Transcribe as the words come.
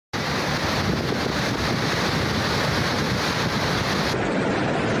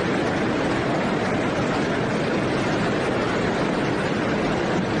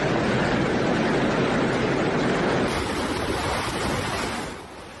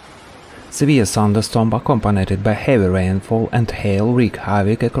Severe thunderstorm accompanied by heavy rainfall and hail wreaked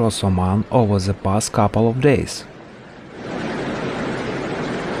havoc across Oman over the past couple of days.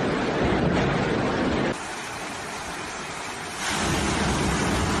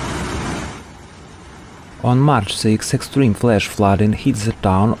 On March 6, extreme flash flooding hit the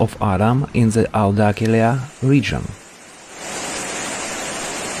town of Adam in the Dakhiliyah region.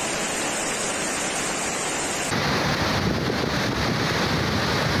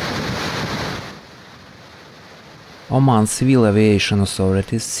 Oman's Civil Aviation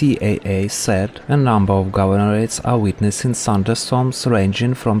Authorities (CAA) said a number of governorates are witnessing thunderstorms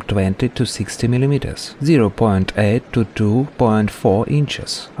ranging from 20 to 60 mm, 0.8 to 2.4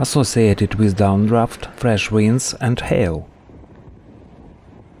 inches, associated with downdraft, fresh winds and hail.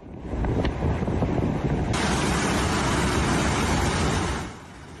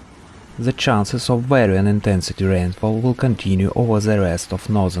 The chances of varying intensity rainfall will continue over the rest of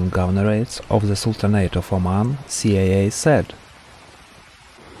northern governorates of the Sultanate of Oman, CAA said.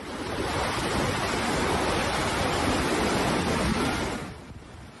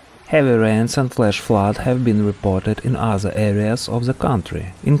 Heavy rains and flash flood have been reported in other areas of the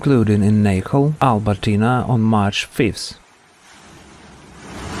country, including in Naklh, Batinah on March 5th.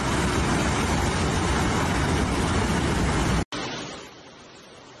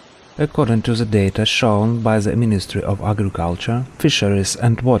 According to the data shown by the Ministry of Agriculture, Fisheries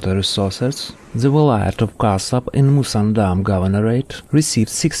and Water Resources, the Wilayat of Khasab in Musandam Governorate received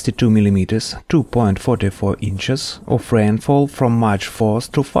 62 mm (2.44 inches) of rainfall from March 4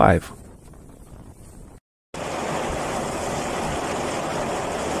 to 5.